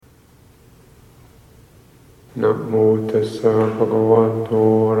Namo tassa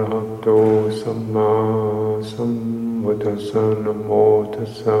bhagavato arahato samma sambuddhassa. Namo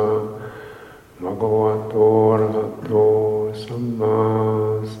tassa bhagavato arahato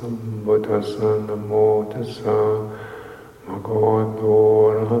samma sambuddhassa. Namo tassa bhagavato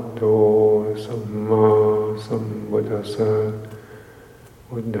arahato samma sambuddhassa.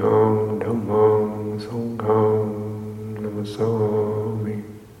 Buddhaṃ Dhammaṃ Sanghaṃ Namasami.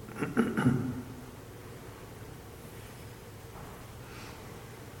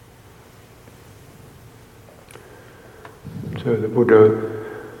 So the Buddha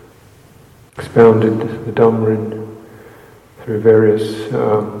expounded the Dhamma through various,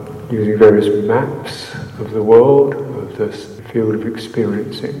 using various maps of the world, of the field of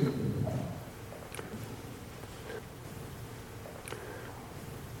experiencing.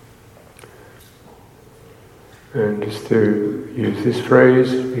 And just to use this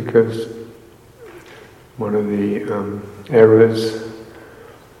phrase, because one of the errors,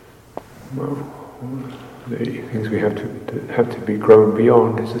 the things we have to be grown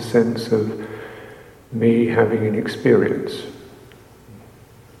beyond is a sense of me having an experience.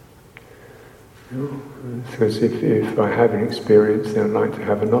 Because if I have an experience, then I'd like to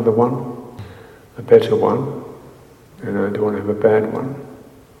have another one, a better one, and I don't want to have a bad one.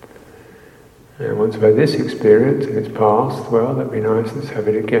 And once I've had this experience and it's passed, well, that'd be nice, let's have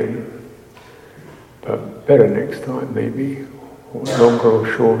it again. But better next time, maybe, or longer or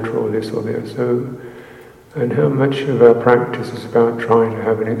shorter, or this or that. So, and how much of our practice is about trying to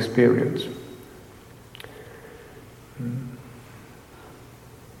have an experience?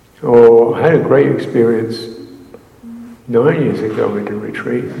 Or I had a great experience 9 years ago at a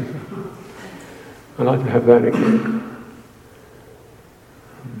retreat. I'd like to have that again.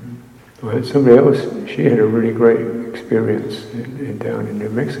 I had somebody else, she had a really great experience down in New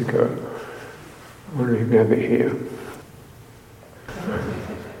Mexico. I wonder if you can have it here.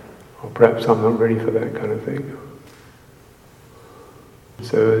 Or perhaps I'm not ready for that kind of thing.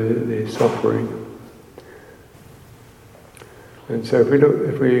 So the suffering. And so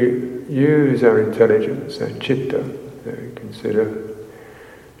if we use our intelligence, our citta, consider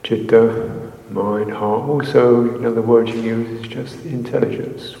citta, mind, heart. Also, another word you use is just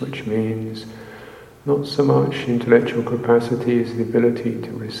intelligence, which means not so much intellectual capacity as the ability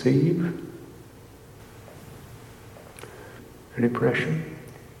to receive an impression,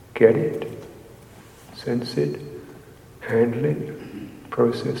 get it, sense it, handle it,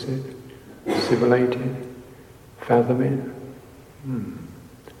 process it, assimilate it, fathom it, and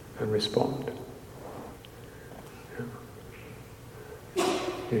respond.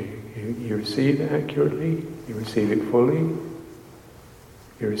 You receive it accurately, you receive it fully,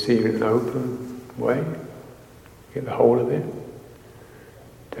 you receive it in an open way, get the whole of it,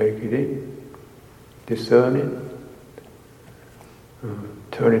 take it in, discern it,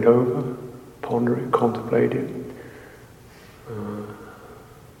 turn it over, ponder it, contemplate it,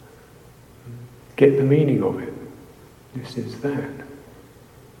 get the meaning of it. This is that.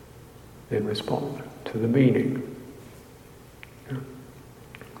 Then respond to the meaning.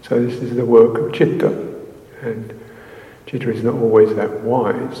 So this is the work of citta, and citta is not always that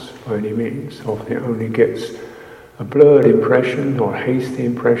wise by any means. Often it only gets a blurred impression or a hasty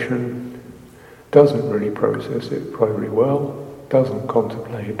impression, doesn't really process it probably well, doesn't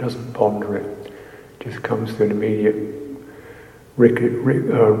contemplate it, doesn't ponder it, just comes to an immediate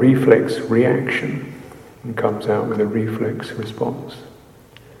reflex reaction and comes out with a reflex response.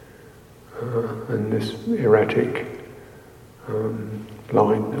 And this erratic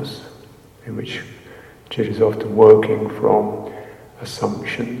blindness, in which citta is often working from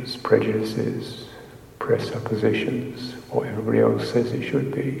assumptions, prejudices, presuppositions, what everybody else says it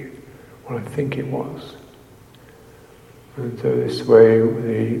should be, what I think it was. And so this way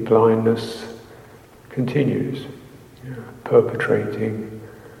the blindness continues, perpetrating,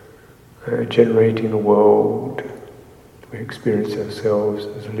 generating a world we experience ourselves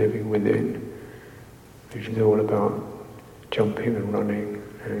as living within, which is all about jumping and running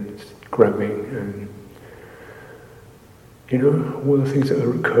and grabbing and, all the things that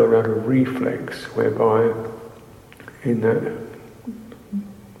occur out of reflex, whereby in that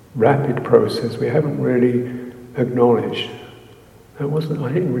rapid process we haven't really acknowledged. I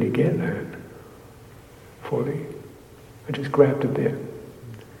didn't really get that fully. I just grabbed a bit.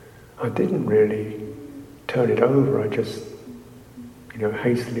 I didn't really turn it over, I just,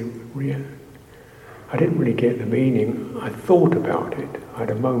 hastily react. I didn't really get the meaning. I thought about it. I had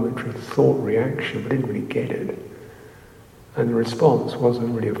a momentary thought reaction, but I didn't really get it. And the response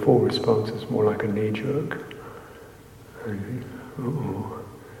wasn't really a full response, it's more like a knee-jerk.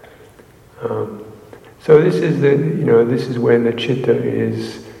 So this is this is when the chitta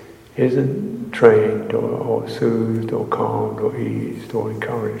isn't trained or soothed or calmed or eased or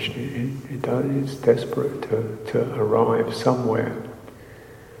encouraged. It's desperate to arrive somewhere.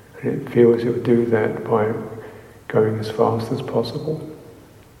 And it feels it will do that by going as fast as possible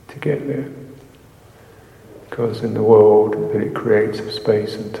to get there. Because in the world that it creates of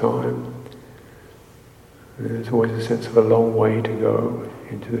space and time, there's always a sense of a long way to go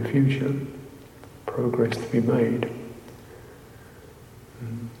into the future, progress to be made.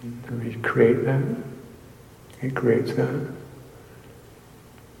 And we create that, it creates that.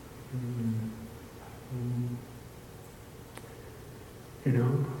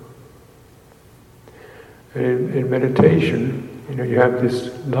 And in meditation, you have this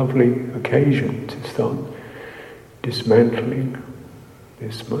lovely occasion to start dismantling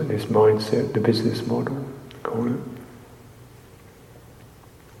this mindset, the business model, call it.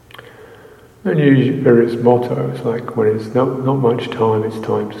 And you use various mottos, like when it's not much time, it's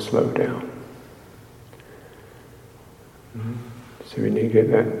time to slow down. So when you get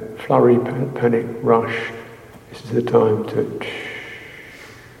that flurry, panic, rush, this is the time to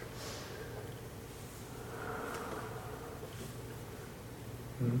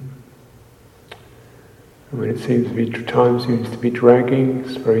when it seems to be, time seems to be dragging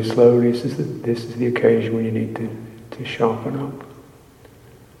very slowly, this is the occasion when you need to sharpen up,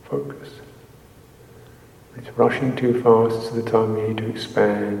 focus. When it's rushing too fast, this is the time you need to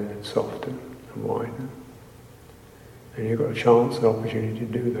expand and soften and widen. And you've got a chance, an opportunity to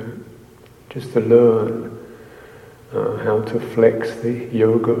do that. Just to learn how to flex the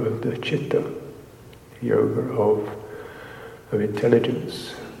yoga of the chitta, the yoga of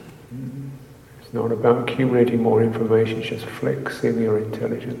intelligence. It's not about accumulating more information, it's just flexing your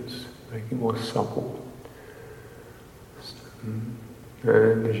intelligence, making it more supple.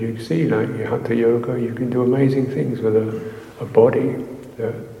 And as you see, like your Hatha Yoga, you can do amazing things with a body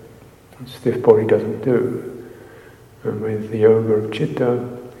that a stiff body doesn't do. And with the yoga of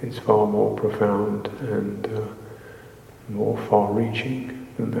Chitta, it's far more profound and more far-reaching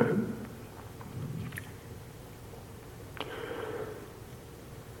than that.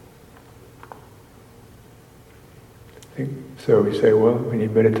 So we say, well, when you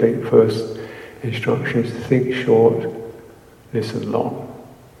meditate, first instruction is to think short, listen long.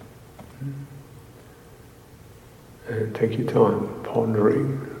 And take your time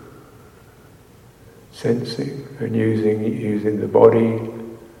pondering, sensing, and using the body,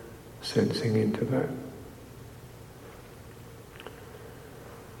 sensing into that.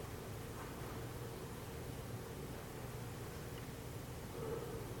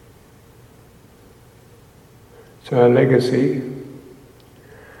 So our legacy,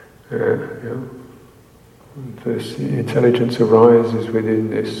 this intelligence arises within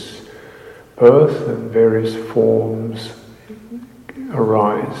this birth, and various forms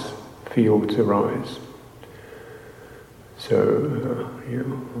arise, fields arise. So,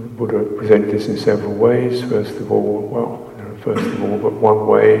 Buddha presented this in several ways. First of all, but one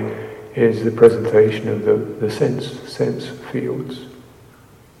way is the presentation of the sense fields,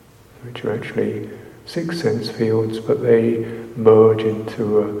 which are actually 6 sense fields, but they merge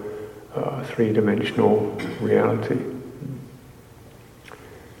into a three-dimensional reality.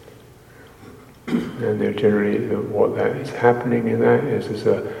 And they're generally, what that is happening in that is there's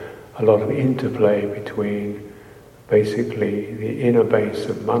a lot of interplay between basically the inner base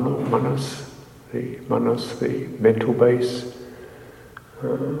of manas, the mental base,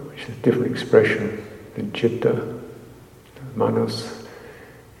 which is a different expression than chitta. Manas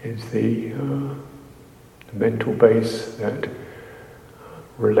is the mental base that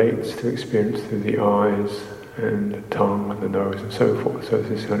relates to experience through the eyes and the tongue and the nose and so forth. So there's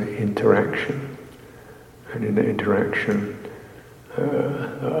this kind of interaction. And in the interaction,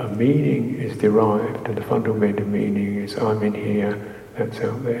 a meaning is derived, and the fundamental meaning is I'm in here, that's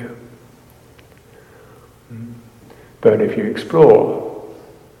out there. But if you explore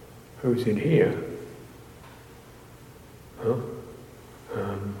who's in here,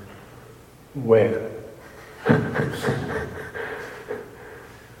 where?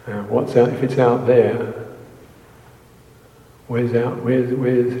 What's out? If it's out there, where's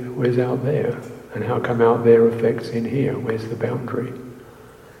out there? And how come out there affects in here? Where's the boundary?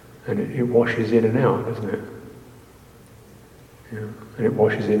 And it washes in and out, doesn't it? And it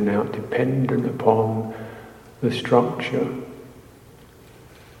washes in and out dependent upon the structure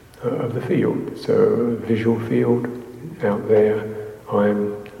of the field. So visual field, out there,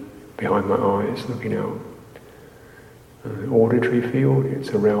 I'm behind my eyes looking out. The auditory field,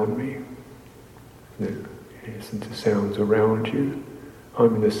 it's around me. In essence, the sounds around you.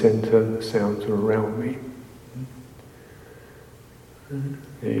 I'm in the centre, the sounds are around me.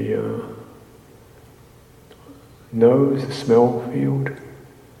 The nose, the smell field,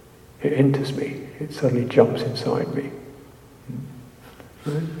 it enters me, it suddenly jumps inside me.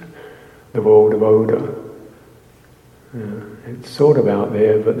 Right? The world of odour, it's sort of out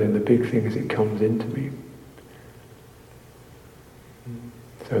there, but then the big thing is it comes into me.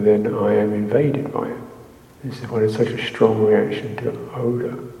 So then I am invaded by it. This is why it's such a strong reaction to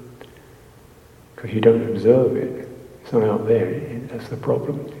odour, because you don't observe it. It's not out there, that's the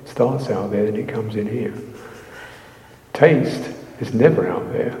problem. It starts out there, then it comes in here. Taste is never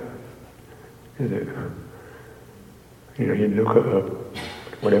out there, is it? You look at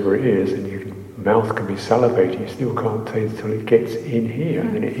whatever it is, and your mouth can be salivating, you still can't taste until it gets in here,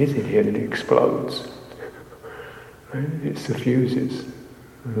 and then it is in here, and then it explodes. Right? It suffuses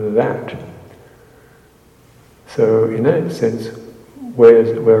that. So in that sense,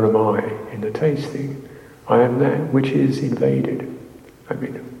 where am I in the tasting? I am that which is invaded. I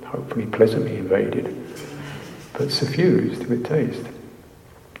mean, hopefully pleasantly invaded, but suffused with taste.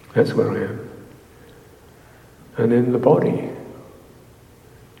 That's where I am. And then the body.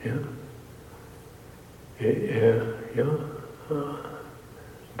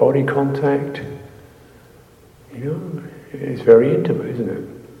 Body contact, is very intimate, isn't it?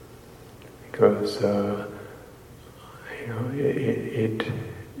 Because it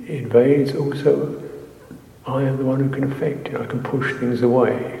invades also. I am the one who can affect it. I can push things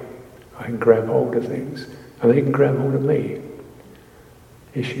away. I can grab hold of things, and they can grab hold of me.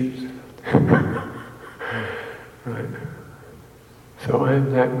 Issues. Right. So I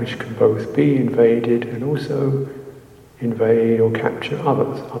am that which can both be invaded and also invade or capture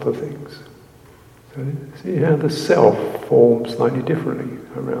other things. So see how the self forms slightly differently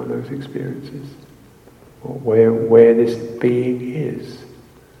around those experiences, or where this being is,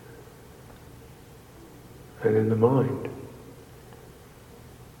 and in the mind.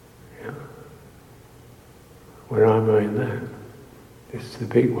 Where am I in that? This is the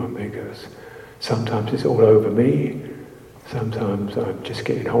big one, because sometimes it's all over me. Sometimes I'm just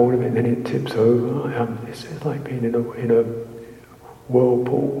getting hold of it, and then it tips over. It's like being in a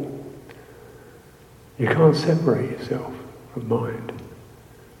whirlpool. You can't separate yourself from mind.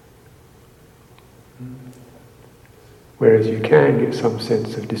 Whereas you can get some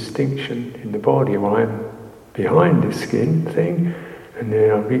sense of distinction in the body. Well, I'm behind this skin thing, and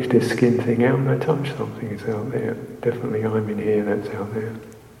then I reach this skin thing out and I touch something, it's out there. Definitely I'm in here, that's out there.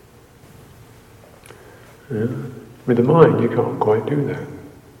 With the mind, you can't quite do that.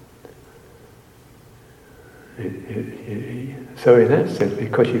 So in that sense,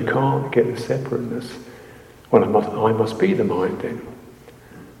 because you can't get the separateness, well, I must be the mind then,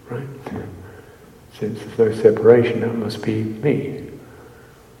 right? Since there's no separation, that must be me.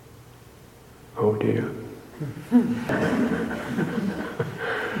 Oh dear.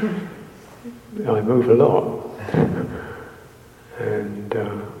 I move a lot. And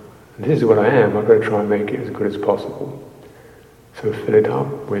this is what I am. I've got to try and make it as good as possible. So fill it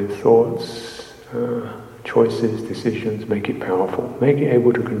up with thoughts, choices, decisions, make it powerful. Make it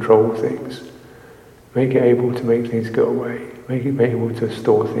able to control things. Make it able to make things go away. Make it able to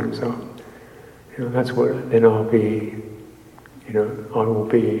store things up. That's what, then I'll be, I will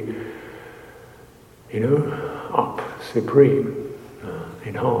be, up, supreme,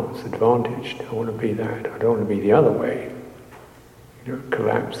 enhanced, advantaged. I want to be that. I don't want to be the other way.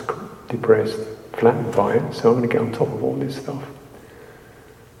 Collapsed, depressed, flattened by it. So I'm going to get on top of all this stuff.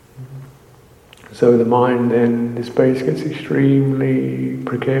 So the mind then, the space gets extremely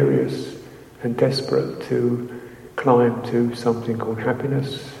precarious and desperate to climb to something called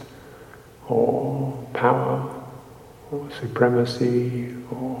happiness, or power, or supremacy,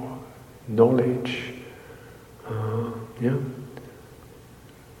 or knowledge,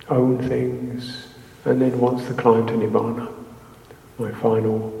 own things, and then wants to climb to Nibbana, my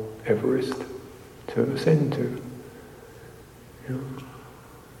final Everest to ascend to.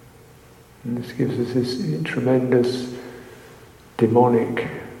 And this gives us this tremendous demonic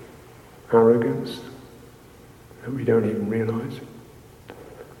arrogance that we don't even realize,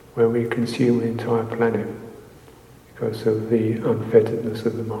 where we consume the entire planet because of the unfetteredness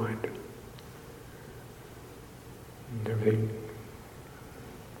of the mind. And everything.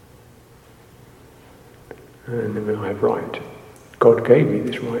 And then I have right. God gave me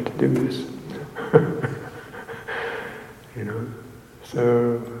this right to do this.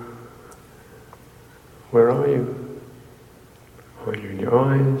 So where are you? Are you in your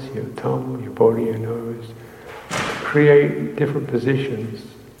eyes, your tongue, your body, your nose? Create different positions.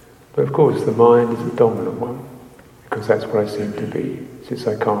 But of course the mind is the dominant one, because that's what I seem to be. Since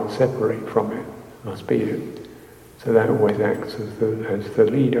I can't separate from it, must be it. So that always acts as the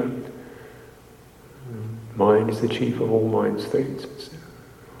leader. Mind is the chief of all mind states.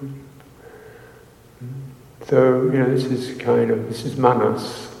 So, this is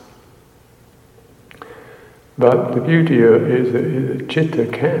manas. But the beauty is that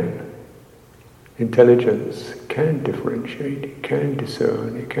chitta intelligence can differentiate, it can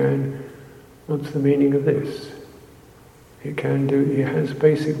discern, it can, what's the meaning of this? It has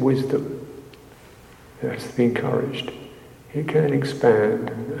basic wisdom. It has to be encouraged. It can expand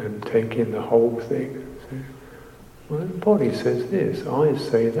and take in the whole thing. So, well, the body says this, eyes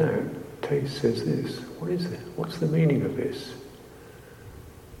say that, taste says this. What is it? What's the meaning of this?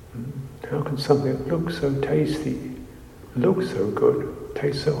 How can something that looks so tasty, look so good,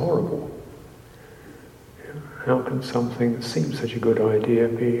 taste so horrible? How can something that seems such a good idea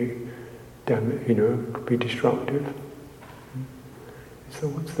be destructive? So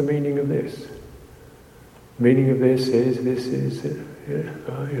what's the meaning of this? The meaning of this is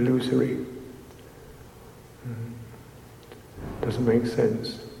illusory. Doesn't make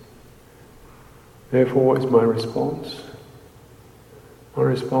sense. Therefore, what is my response? My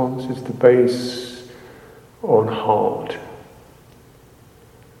response is to base on heart,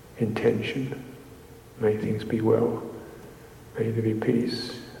 intention. May things be well. May there be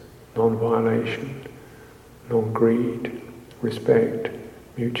peace, non-violation, non-greed, respect,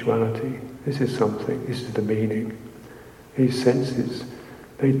 mutuality. This is something, this is the meaning. These senses,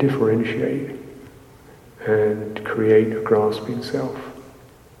 they differentiate and create a grasping self.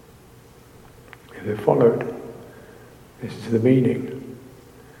 If they're followed, this is the meaning.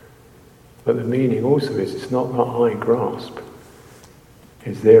 But the meaning also is, it's not that I grasp,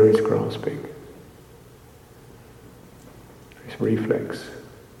 it's there is grasping. It's reflex.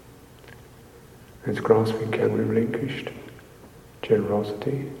 As grasping can be relinquished.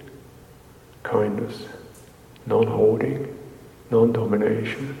 Generosity, kindness, non-hoarding,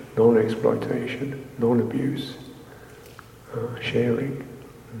 non-domination, non-exploitation, non-abuse, sharing,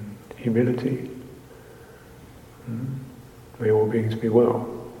 humility. May all beings be well.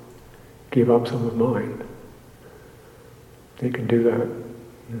 Give up some of mine. You can do that.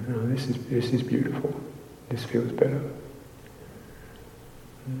 This is beautiful. This feels better.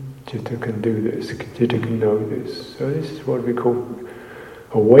 Chitta can do this. Chitta can know this. So this is what we call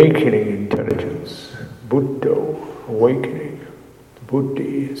awakening intelligence. Buddho, awakening.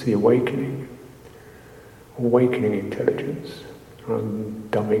 Buddhi is the awakening. Awakening intelligence. Rather than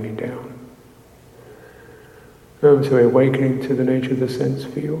dumbing it down. So we're awakening to the nature of the sense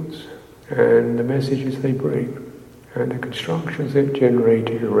fields and the messages they bring and the constructions they've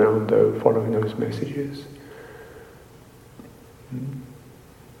generated around following those messages.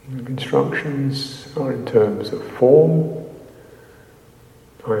 The constructions are in terms of form.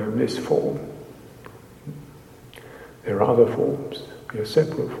 I am this form. There are other forms. There are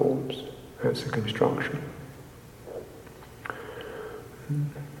separate forms. That's the construction.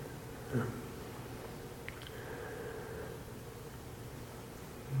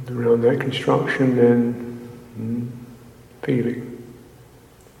 Around that construction, then feeling.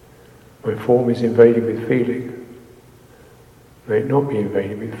 My form is invaded with feeling. May it not be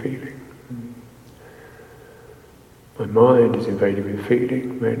invaded with feeling. My mind is invaded with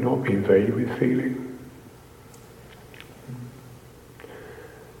feeling. May it not be invaded with feeling.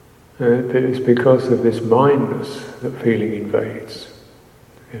 It's because of this mindness that feeling invades.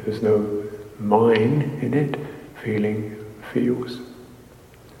 If there's no mind in it, feeling feels.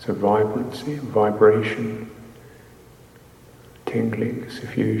 It's a vibrancy, vibration, tingling,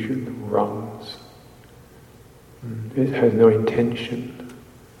 suffusion, runs. It has no intention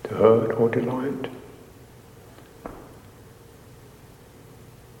to hurt or delight.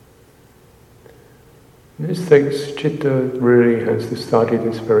 Chitta really has to study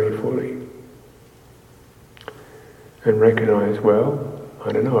this very fully and recognize, well,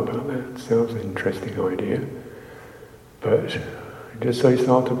 I don't know about that, sounds an interesting idea, but just so you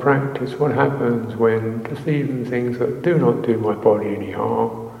start to practice, what happens when just even things that do not do my body any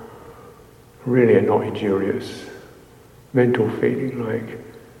harm really are not injurious? Mental feeling like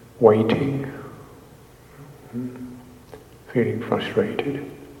waiting, feeling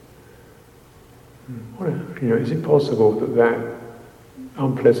frustrated. Is it possible that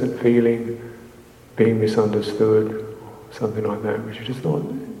unpleasant feeling, being misunderstood, something like that, which is just not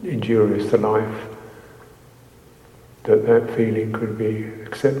injurious to life, that feeling could be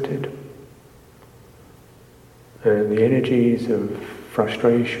accepted? And the energies of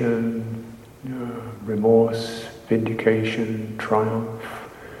frustration, remorse, vindication, triumph,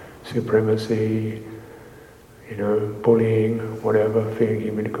 supremacy, bullying, whatever, feeling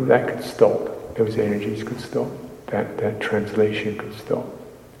humiliated, that could stop. Those energies could stop. That translation could stop.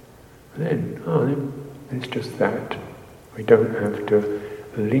 And then it's just that. We don't have to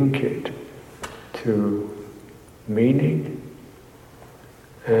link it to meaning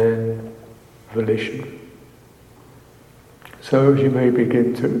and volition. So as you may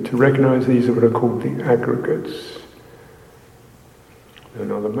begin to recognize these are what are called the aggregates.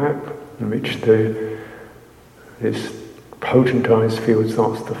 Another map in which this potentized field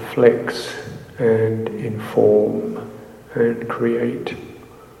starts to flex and inform and create.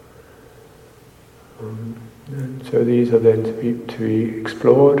 And so these are then to be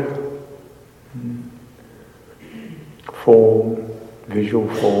explored. Form, visual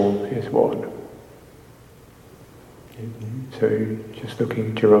form is one. So just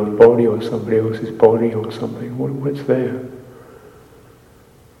looking at your own body or somebody else's body or something, what's there?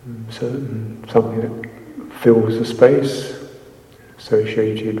 Something that fills the space,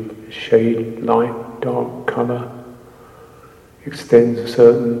 associated shade, light, dark, colour, extends a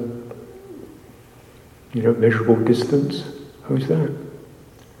certain measurable distance. Who's that?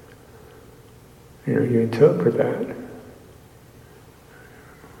 You interpret that.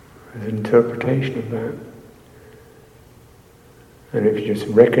 There's an interpretation of that. And if you're just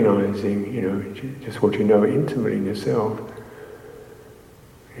recognizing, just what you know intimately in yourself,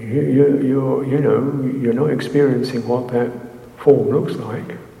 you're not experiencing what that form looks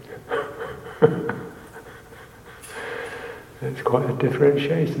like. There's quite a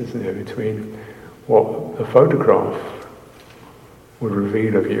differentiation, isn't there, between what a photograph would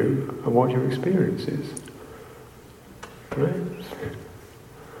reveal of you and what your experience is. Right?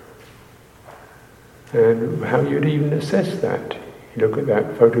 And how you'd even assess that. You look at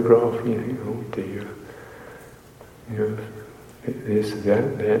that photograph, you think, oh dear, this,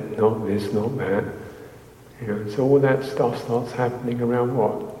 that, not this, not that. So all that stuff starts happening around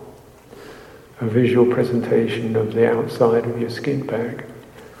what? A visual presentation of the outside of your skin bag.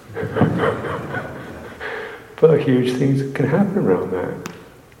 But huge things can happen around that.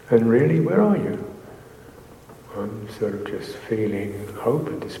 And really, where are you? I'm sort of just feeling hope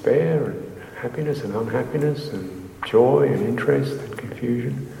and despair and happiness and unhappiness and joy and interest and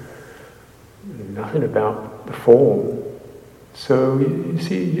confusion. Nothing about the form. So you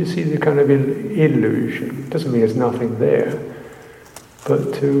see the kind of illusion. It doesn't mean there's nothing there,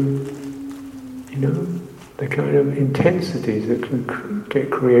 but the kind of intensities that can get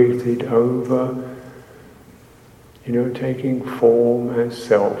created over, taking form as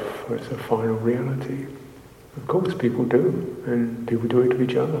self, as a final reality. Of course people do, and people do it to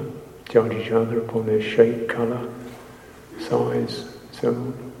each other, judge each other upon their shape, colour, size, so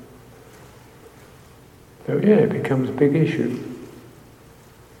on. So it becomes a big issue.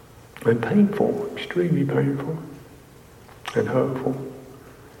 And painful, extremely painful, and hurtful.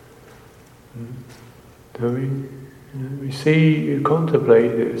 So we see, you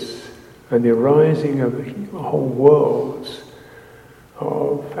contemplate this, and the arising of whole worlds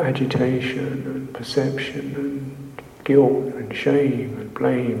of agitation and perception and guilt and shame and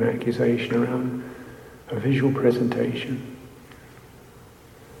blame, accusation around a visual presentation.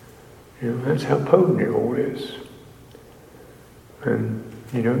 That's how potent it all is. And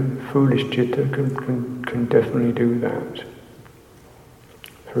foolish citta can definitely do that.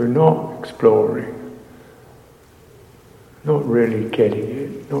 Through not exploring, not really getting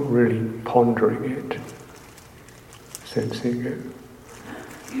it, not really pondering it, sensing it,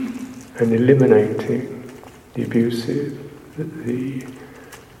 and eliminating the abusive, the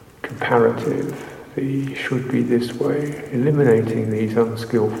comparative, the should be this way, eliminating these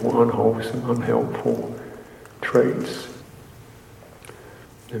unskillful, unwholesome, unhelpful traits.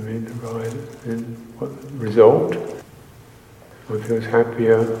 And what result? One feels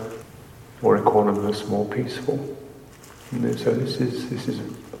happier, more equanimous, more peaceful. And so this is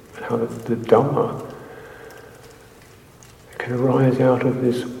how the Dhamma can arise out of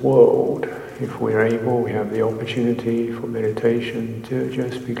this world. If we're able, we have the opportunity for meditation to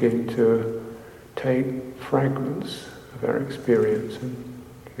just begin to take fragments of our experience,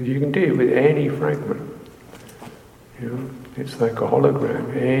 and you can deal with any fragment. It's like a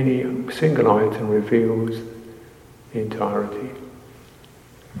hologram. Any single item reveals the entirety.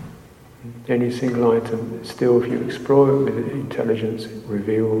 Any single item, still, if you explore it with intelligence, it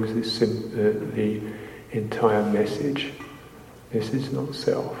reveals the entire message. This is not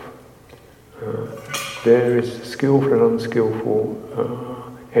self. There is skillful and unskillful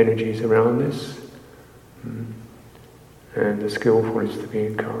energies around this, and the skillful is to be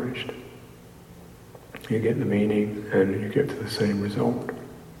encouraged. You get the meaning and you get to the same result.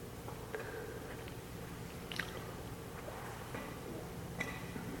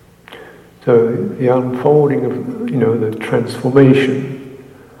 So the unfolding of, the transformation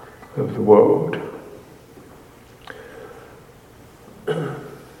of the world. Or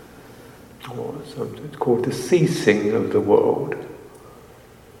it's called the ceasing of the world.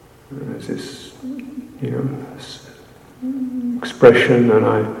 There's this, expression, and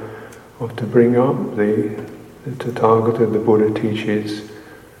I want to bring up the Tathagata, the Buddha teaches,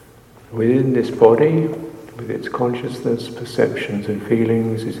 within this body, with its consciousness, perceptions and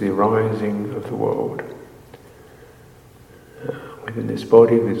feelings, is the arising of the world. Within this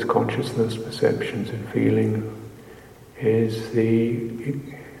body, with its consciousness, perceptions and feeling, is the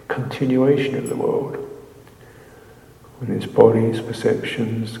continuation of the world. Within its body's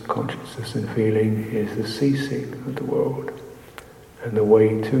perceptions, consciousness and feeling is the ceasing of the world, and the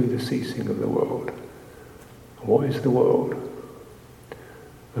way to the ceasing of the world. What is the world?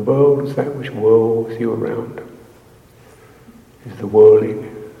 The world is that which whirls you around. Is the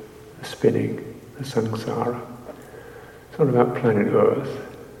whirling, the spinning, the samsara. It's not about planet Earth.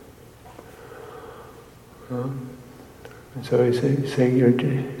 And so he's saying,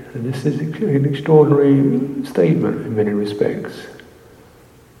 and this is an extraordinary statement in many respects.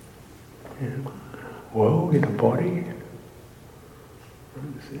 World in a body.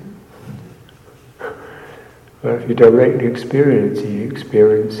 But if you're directly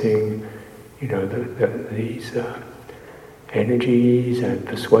experiencing, these energies and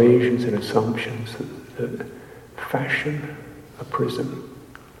persuasions and assumptions that fashion a prism.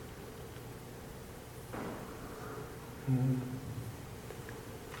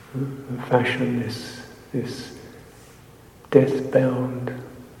 Fashion this death-bound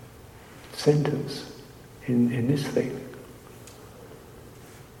sentence in this thing.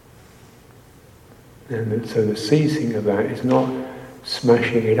 And so the ceasing of that is not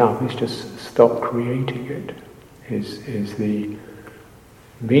smashing it up, it's just stop creating it, is the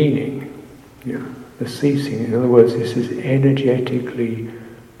meaning, the ceasing. In other words, this is energetically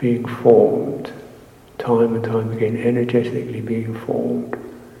being formed, time and time again, energetically being formed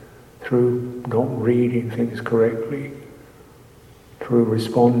through not reading things correctly, through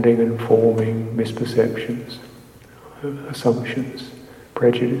responding and forming misperceptions, assumptions,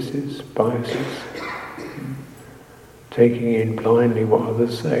 prejudices, biases, taking in blindly what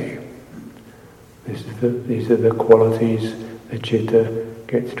others say. These are the qualities the citta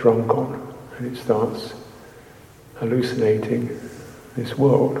gets drunk on, and it starts hallucinating this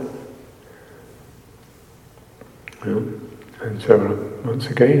world. And so, once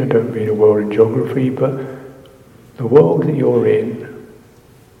again, I don't mean a world in geography, but the world that you're in,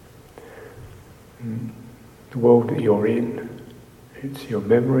 it's your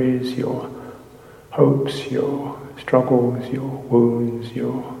memories, your hopes, your struggles, your wounds,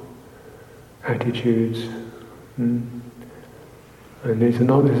 your attitudes. And these are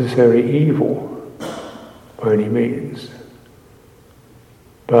not necessarily evil by any means,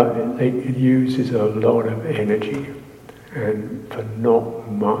 but it uses a lot of energy and for not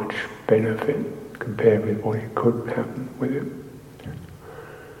much benefit compared with what it could happen with it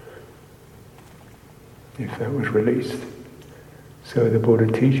if that was released. So the Buddha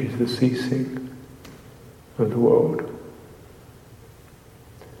teaches the ceasing of the world.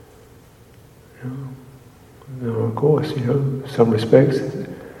 Now, of course, some respects it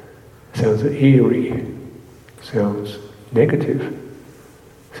sounds eerie, sounds negative,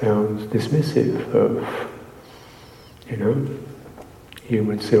 sounds dismissive of,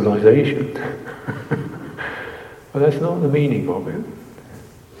 human civilization. But that's not the meaning of it.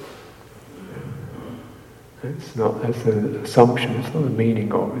 That's an assumption, it's not the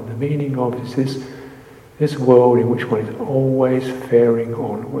meaning of it. The meaning of it is this world in which one is always faring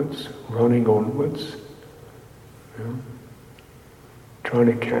onwards, running onwards, trying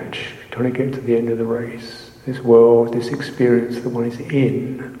to get to the end of the race. This world, this experience that one is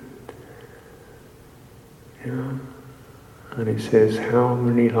in. And it says, how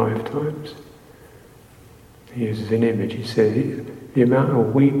many lifetimes? He uses an image. He says, the amount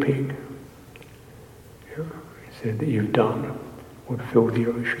of weeping, he said, that you've done would fill the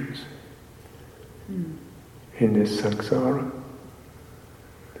oceans in this samsara.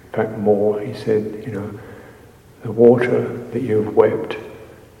 In fact, more, he said, the water that you've wept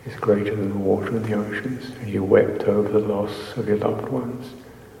is greater than the water in the oceans. And you wept over the loss of your loved ones.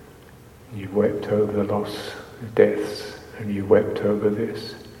 You wept over the loss of deaths. And you wept over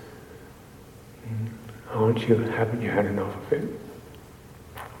this. Haven't you had enough of it?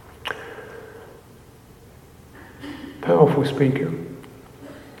 Powerful speaker.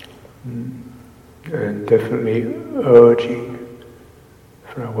 And definitely urging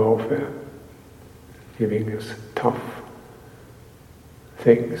for our welfare, giving us tough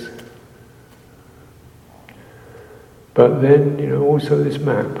things But then, also this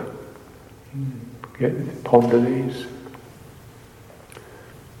map. Ponder these.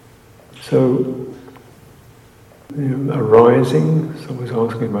 So, arising, someone's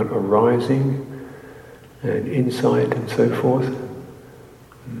asking about arising and insight and so forth.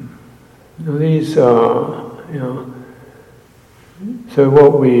 These are, so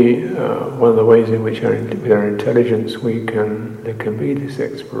what one of the ways in which with our intelligence there can be this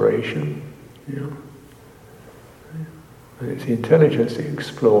exploration, and it's the intelligence that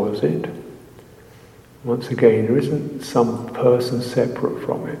explores it. Once again, there isn't some person separate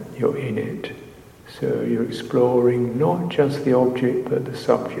from it, you're in it. So you're exploring not just the object, but the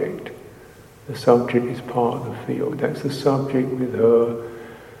subject. The subject is part of the field. That's the subject with her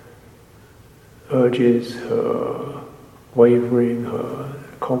urges, her wavering, her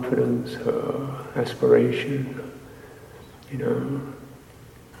confidence, her aspiration,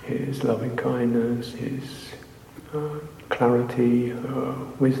 his loving kindness, his clarity,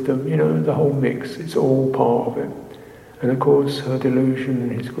 wisdom, the whole mix. It's all part of it. And of course, her delusion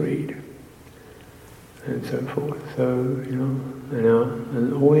and his greed, and so forth. So,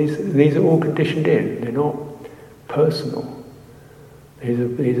 and all these are all conditioned in. They're not personal. These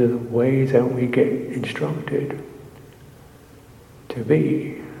are the ways that we get instructed to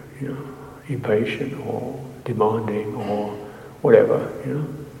be, impatient or demanding or whatever,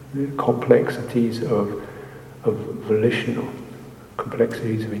 the complexities of volitional,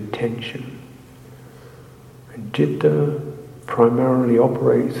 complexities of intention. And citta primarily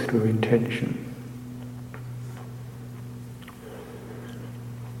operates through intention.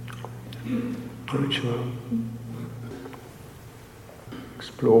 Which will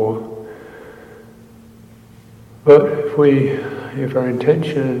explore. But if our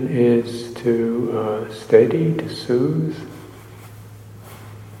intention is to steady, to soothe,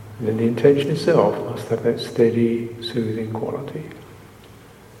 then the intention itself must have that steady, soothing quality.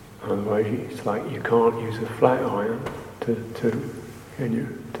 Otherwise, it's like you can't use a flat iron to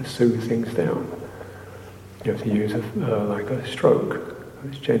soothe things down. You have to use like a stroke.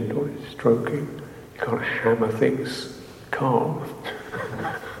 It's gentle, it's stroking. You can't hammer things calm.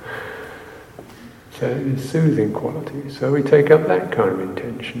 So it's soothing quality. So we take up that kind of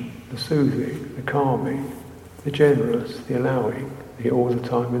intention, the soothing, the calming, the generous, the allowing, the all the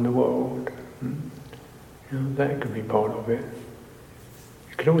time in the world. That can be part of it.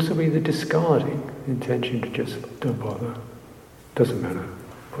 It can also be the discarding, the intention to just don't bother. Doesn't matter.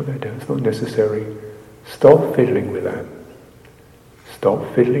 Put that down. It's not necessary. Stop fiddling with that.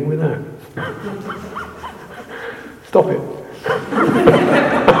 Stop fiddling with that. Stop it.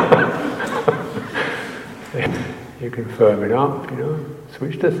 You can firm it up,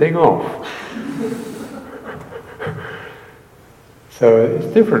 switch the thing off. So it's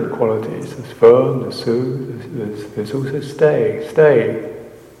different qualities. There's firm, there's soothe, there's also stay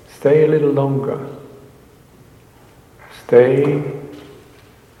a little longer. Stay,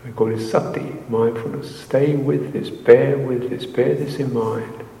 we call it sati, mindfulness. Stay with this, bear this in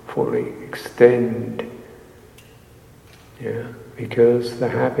mind, fully extend. Because the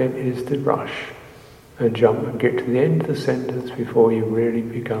habit is to rush and jump and get to the end of the sentence before you really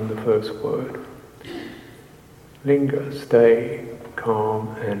become the first word. Linger, stay,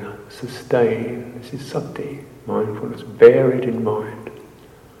 calm and sustain. This is sati, mindfulness. Bear it in mind.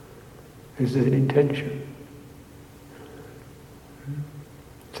 This is an intention.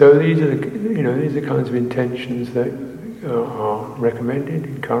 So these are the kinds of intentions that are recommended,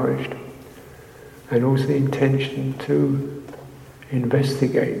 encouraged, and also the intention to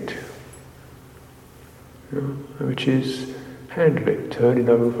investigate, which is handle it, turn it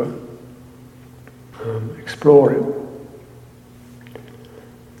over, explore it.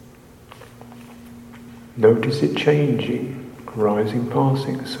 Notice it changing, rising,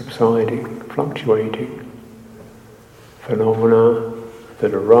 passing, subsiding, fluctuating. Phenomena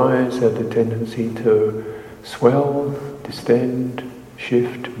that arise have the tendency to swell, distend,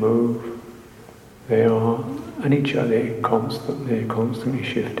 shift, move. They are, and each other, they're constantly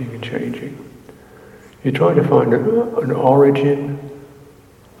shifting and changing. You try to find an origin,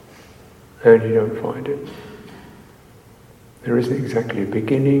 and you don't find it. There isn't exactly a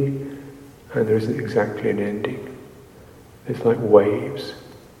beginning, and there isn't exactly an ending. It's like waves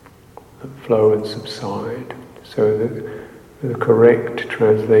that flow and subside. So the correct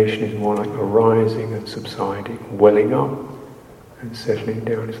translation is more like arising and subsiding, welling up and settling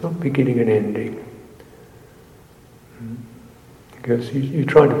down. It's not beginning and ending. Because you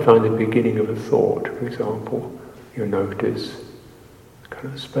try to find the beginning of a thought, for example, you notice kind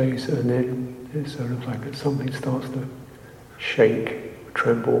of space, and then it's sort of like something starts to shake,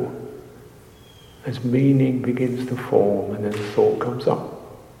 tremble, as meaning begins to form and then the thought comes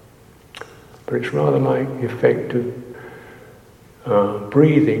up. But it's rather like the effect of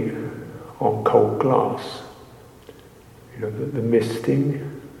breathing on cold glass. You know, the misting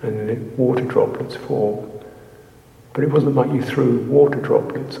and then the water droplets form. But it wasn't like you threw water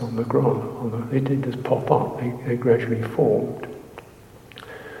droplets on the ground. They didn't just pop up, they gradually formed.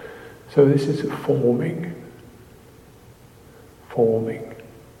 So this is forming.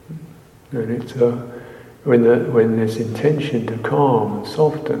 And it's when this intention to calm and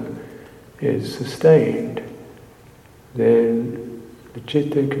soften is sustained, then the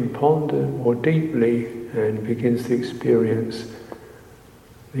citta can ponder more deeply and begins to experience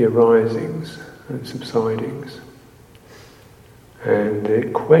the arisings and subsidings. And the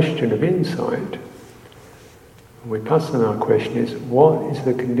question of insight, Vipassana question is, what is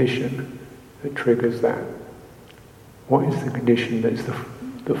the condition that triggers that? What is the condition that's the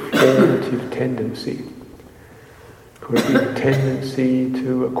formative tendency? Could it be the tendency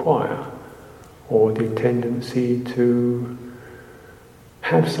to acquire, or the tendency to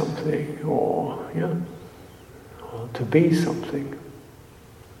have something, or to be something?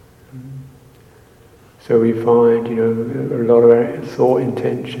 So we find, a lot of our thought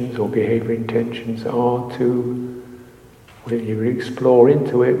intentions or behavior intentions are to, when you explore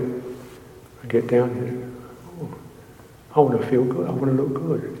into it, and get down here, I want to feel good, I want to look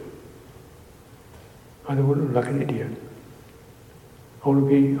good. I don't want to look like an idiot. I don't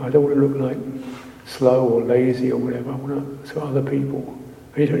want to look like slow or lazy or whatever. I want to, so other people,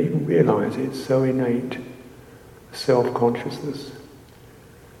 you don't even realise it, it's so innate, self-consciousness.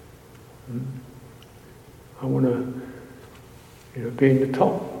 I want to, be in the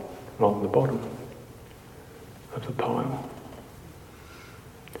top, not on the bottom of the pile.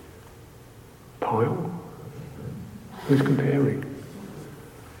 Pile? Who's comparing?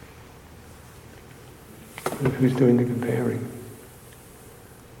 Who's doing the comparing?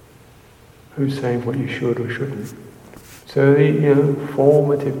 Who's saying what you should or shouldn't? So the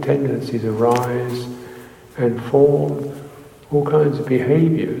formative tendencies arise and form all kinds of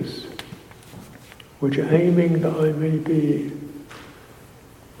behaviours which are aiming that I may be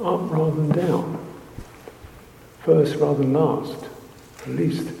up rather than down, first rather than last, at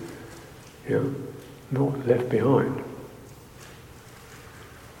least, not left behind.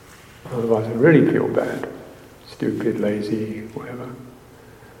 Otherwise I really feel bad, stupid, lazy, whatever.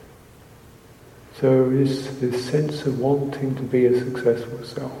 So this sense of wanting to be a successful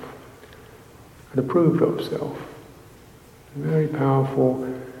self, an approved of self, a very powerful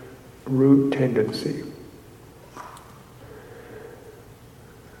root tendency.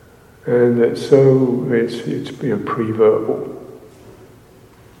 And that so it's pre-verbal.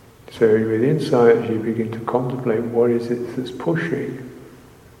 So with insight you begin to contemplate what is it that's pushing,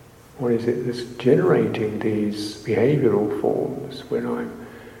 what is it that's generating these behavioural forms when I'm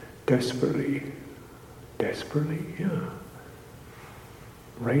desperately,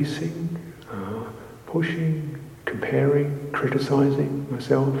 racing, pushing, comparing, criticising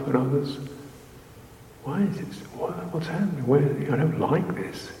myself and others. Why is this? What's happening? I don't like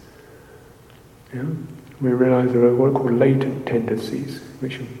this. We realise there are what are called latent tendencies,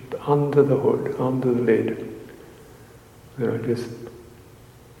 which are under the hood, under the lid. They're just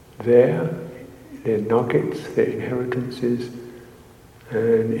there, they're nuggets, they're inheritances,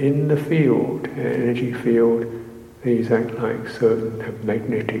 and in the field, energy field, these act like certain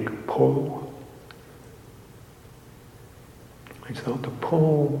magnetic pull. They start to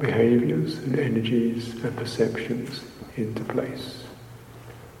pull behaviours and energies and perceptions into place.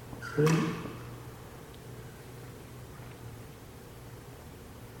 Right?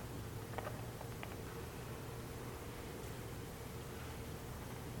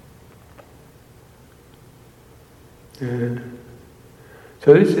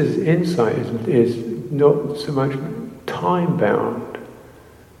 So this is insight is not so much time bound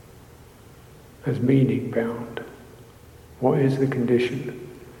as meaning bound. What is the condition?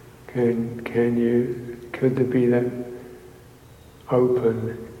 Could there be that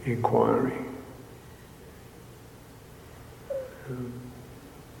open inquiry?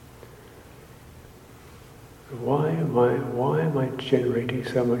 Why am I generating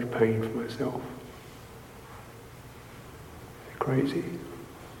so much pain for myself? Crazy.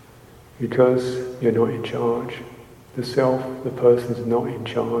 Because you're not in charge. The self, the person's not in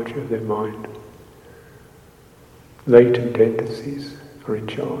charge of their mind. Latent tendencies are in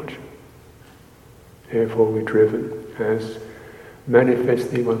charge. Therefore we're driven, as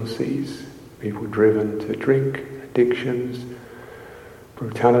manifestly one sees, people driven to drink, addictions,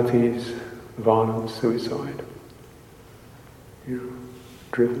 brutalities, violence, suicide.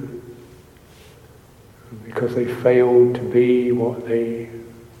 Driven. because they failed to be what they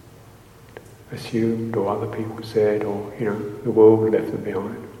assumed or other people said, or the world left them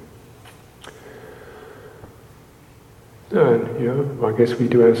behind. And I guess we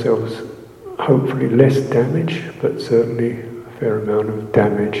do ourselves hopefully less damage, but certainly a fair amount of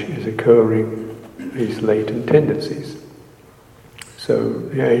damage is occurring, these latent tendencies. So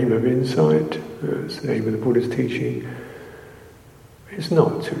the aim of insight, the aim of the Buddha's teaching, is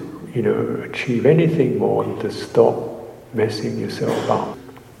not to achieve anything more than to stop messing yourself up.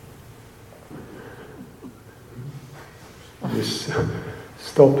 This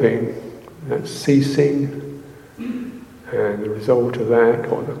stopping, that ceasing, and the result of that,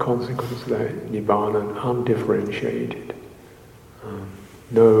 or the consequence of that, nibbana, undifferentiated.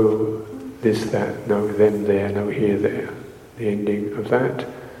 No this, that, no them, there, no here, there. The ending of that,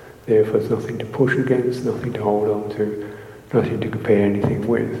 therefore there's nothing to push against, nothing to hold on to, nothing to compare anything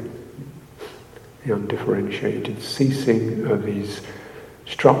with. The undifferentiated ceasing of these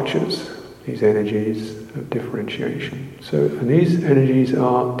structures, these energies of differentiation. So, and these energies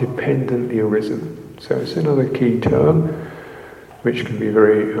are dependently arisen. So it's another key term, which can be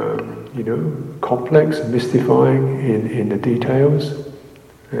very, complex and mystifying in the details.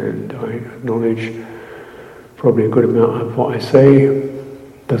 And I acknowledge probably a good amount of what I say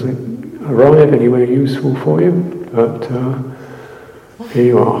doesn't arrive anywhere useful for you, but here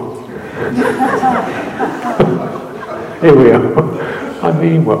you are. Here we are. I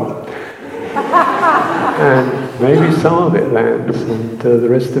mean well. And maybe some of it lands, and the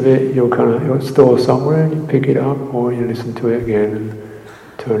rest of it you'll store somewhere, and you pick it up, or you listen to it again and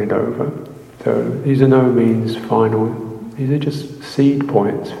turn it over. So these are no means final. These are just seed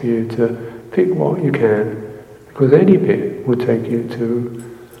points for you to pick what you can, because any bit will take you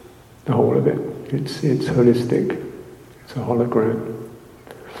to the whole of it. It's holistic. It's a hologram.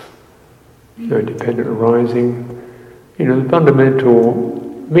 Dependent arising. The fundamental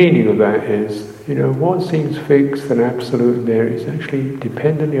meaning of that is, what seems fixed and absolute there is actually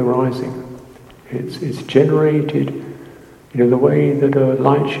dependently arising. It's generated, the way that a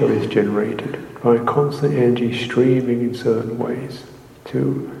light show is generated, by constant energy streaming in certain ways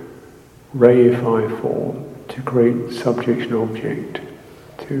to reify form, to create subject and object,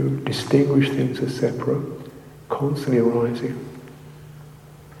 to distinguish things as separate, constantly arising.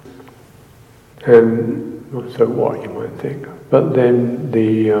 And so what, you might think. But then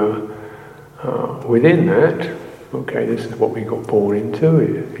within that, okay, this is what we got born into,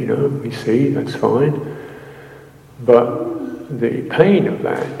 we see, that's fine. But the pain of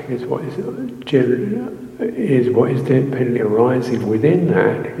that is what is dependently arising within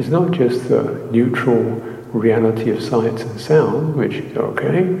that. It's not just the neutral reality of sights and sound, which is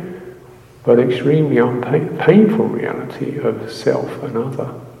okay, but extremely painful reality of self and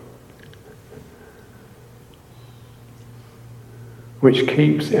other, which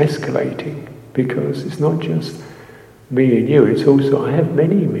keeps escalating, because it's not just me and you, it's also I have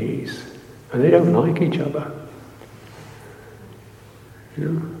many me's, and they don't like each other.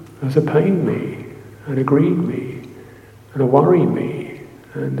 There's a pain me, and a greed me, and a worry me,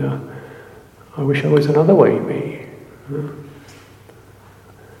 and I wish I was another way me.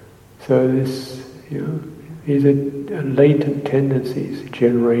 So this, these are latent tendencies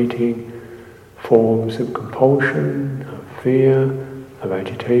generating forms of compulsion, of fear, of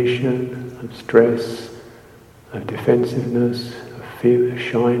agitation, of stress, of defensiveness, of fear,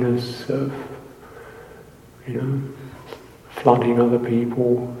 shyness, of, flooding other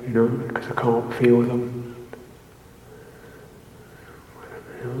people, because I can't feel them.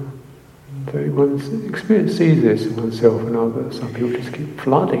 So one's experience sees this in oneself and others. Some people just keep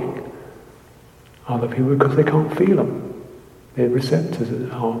flooding other people because they can't feel them. Their receptors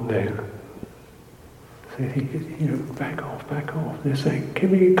aren't there. So they think, back off, back off. They're saying,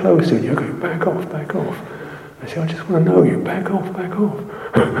 can we get closer? And you're going, back off, back off. I say, I just want to know you, back off, back off.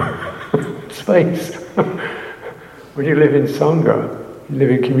 Space. When you live in Sangha, you live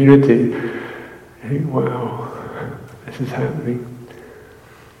in community, you think, wow, this is happening.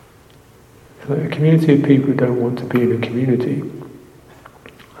 It's like a community of people who don't want to be in a community,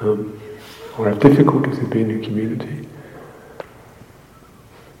 or have difficulties with being in a community.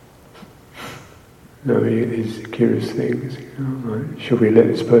 These curious things, right? Should we let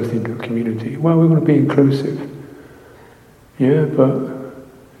this person into a community? Well, we want to be inclusive. Yeah, but,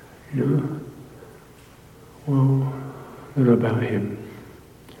 well, I don't know about him.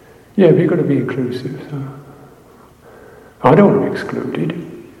 Yeah, but you've got to be inclusive. So I don't want to be excluded.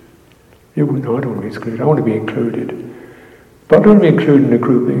 I don't want to be excluded. I want to be included. But I don't want to be included in a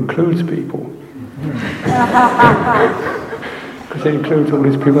group that includes people. Because it includes all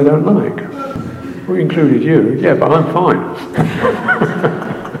these people I don't like. We included you, yeah, but I'm fine.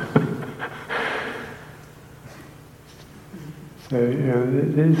 So,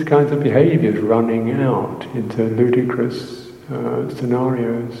 these kinds of behaviours running out into ludicrous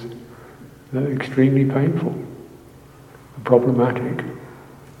scenarios that are extremely painful, problematic.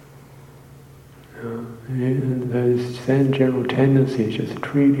 And those then general tendencies,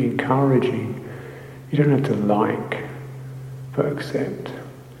 just really encouraging. You don't have to like, but accept.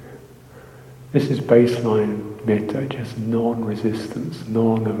 This is baseline metta, just non-resistance,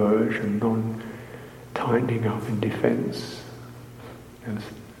 non-aversion, non-tightening up in defence. Just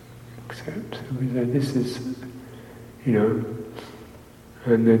accept. This is, and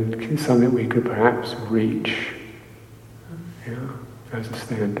then something we could perhaps reach, as a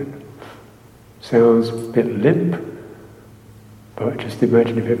standard. Sounds a bit limp, but just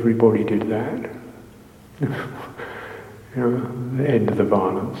imagine if everybody did that. The end of the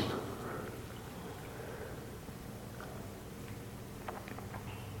violence.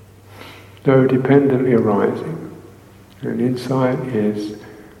 So dependently arising. And insight is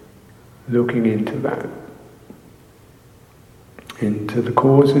looking into that, into the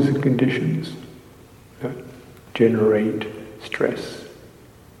causes and conditions that generate stress.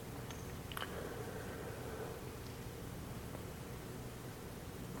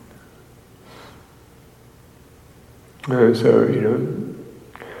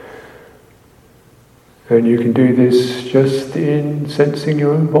 And you can do this just in sensing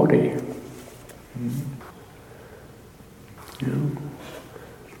your own body.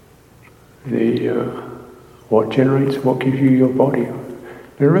 What generates, what gives you your body. Now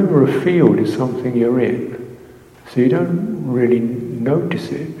remember, a field is something you're in, so you don't really notice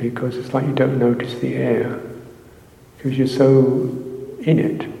it, because it's like you don't notice the air, because you're so in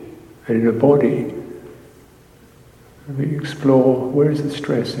it. And in a body, we explore, where is the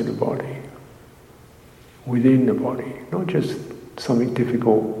stress in the body? Within the body, not just something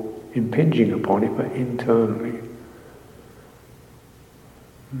difficult impinging upon it, but internally.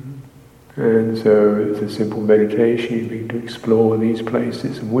 And so it's a simple meditation, you begin to explore these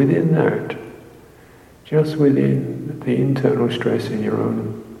places, and within that, just within the internal stress in your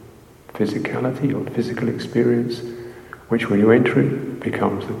own physicality or physical experience, which when you enter it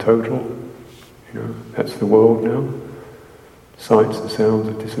becomes the total, that's the world now. Sights and sounds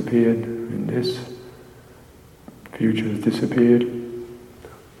have disappeared in this, future has disappeared.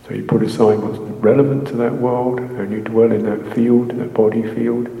 So you put aside what's relevant to that world, and you dwell in that field, that body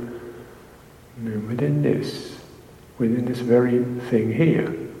field. And within this very thing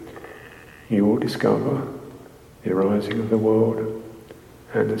here, you will discover the arising of the world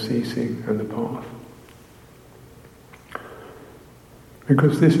and the ceasing and the path.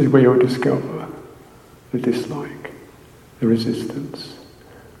 Because this is where you'll discover the dislike, the resistance,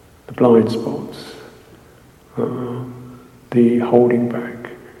 the blind spots, the holding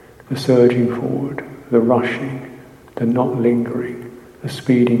back, the surging forward, the rushing, the not lingering, the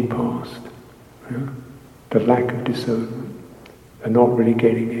speeding past. The lack of discernment, the not really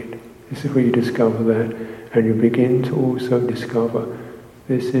getting it. This is where you discover that, and you begin to also discover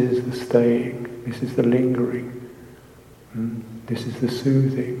this is the staying, this is the lingering, this is the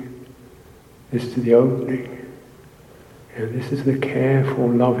soothing, this is the opening, this is the careful,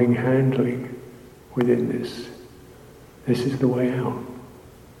 loving handling within this. This is the way out.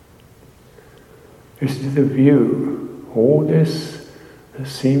 This is the view. All this that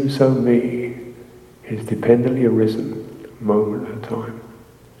seems so me is dependently arisen, moment at a time.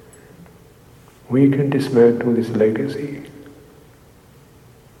 We can dismantle this legacy.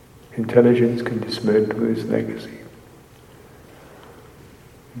 Intelligence can dismantle this legacy.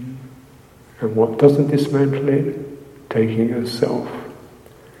 And what doesn't dismantle it? Taking it as self.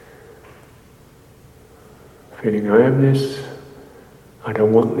 Feeling I am this, I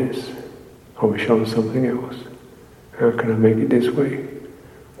don't want this, I wish I was something else. How can I make it this way?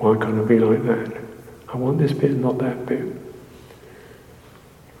 Why can't I be like that? I want this bit and not that bit.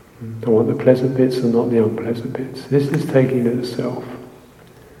 I want the pleasant bits and not the unpleasant bits. This is taking it as self.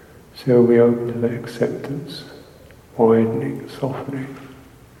 So we open to the acceptance, widening, softening.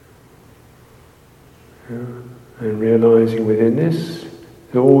 And realizing within this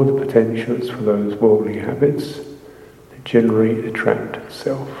all the potentials for those worldly habits that generate the trapped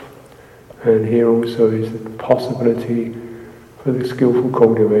self. And here also is the possibility for the skillful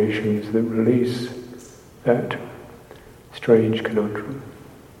cultivations that release that strange conundrum.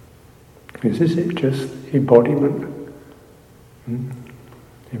 Is this it just embodiment?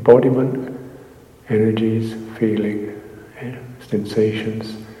 Embodiment, energies, feeling,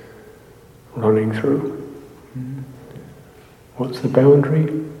 sensations running through. What's the boundary?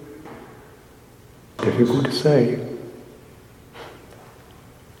 Difficult to say.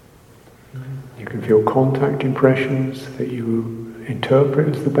 You can feel contact impressions that you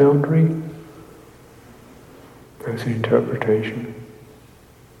interpret as the boundary. That's an interpretation.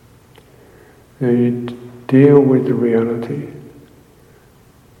 Then you deal with the reality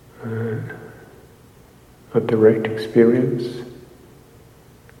of direct experience.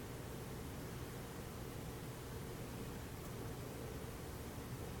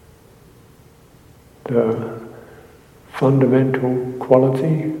 The fundamental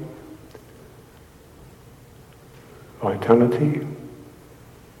quality, vitality,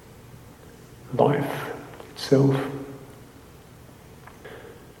 life itself.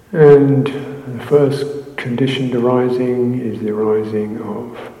 And the first conditioned arising is the arising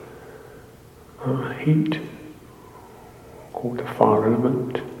of heat, called the fire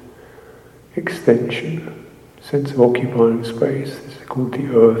element, extension, sense of occupying space, this is called the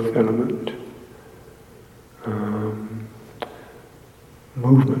earth element.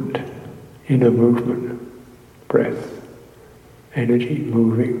 Movement, inner movement, breath, energy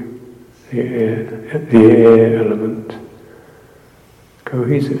moving, the air element,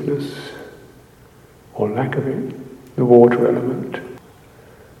 cohesiveness, or lack of it, the water element.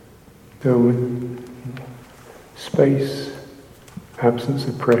 So with space, absence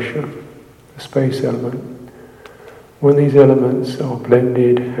of pressure, the space element. When these elements are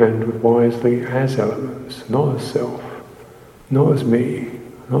blended handled wisely as elements, not as self, not as me,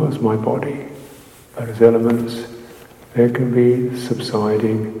 not as my body, but as elements, there can be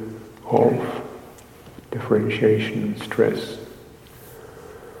subsiding of differentiation and stress.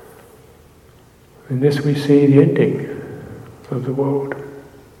 In this we see the ending of the world.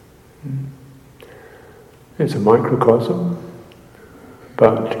 It's a microcosm,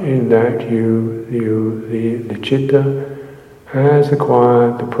 but in that the citta has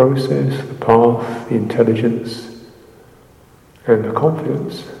acquired the process, the path, the intelligence, and the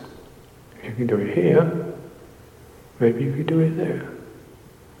confidence. If you can do it here, maybe you can do it there.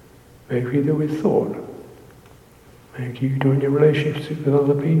 Maybe you can do it with thought. Maybe you can do it in your relationships with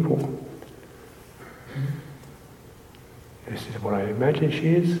other people. This is what I imagine she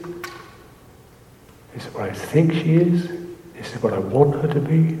is. This is what I think she is. This is what I want her to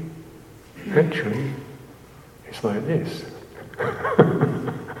be. Actually, it's like this.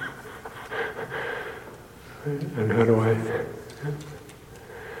 And how do I...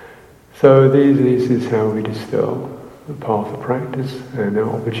 So this is how we distill the path of practice, and our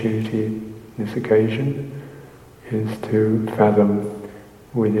opportunity on this occasion is to fathom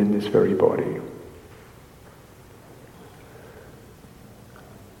within this very body.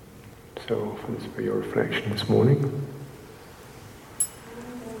 So for your reflection this morning.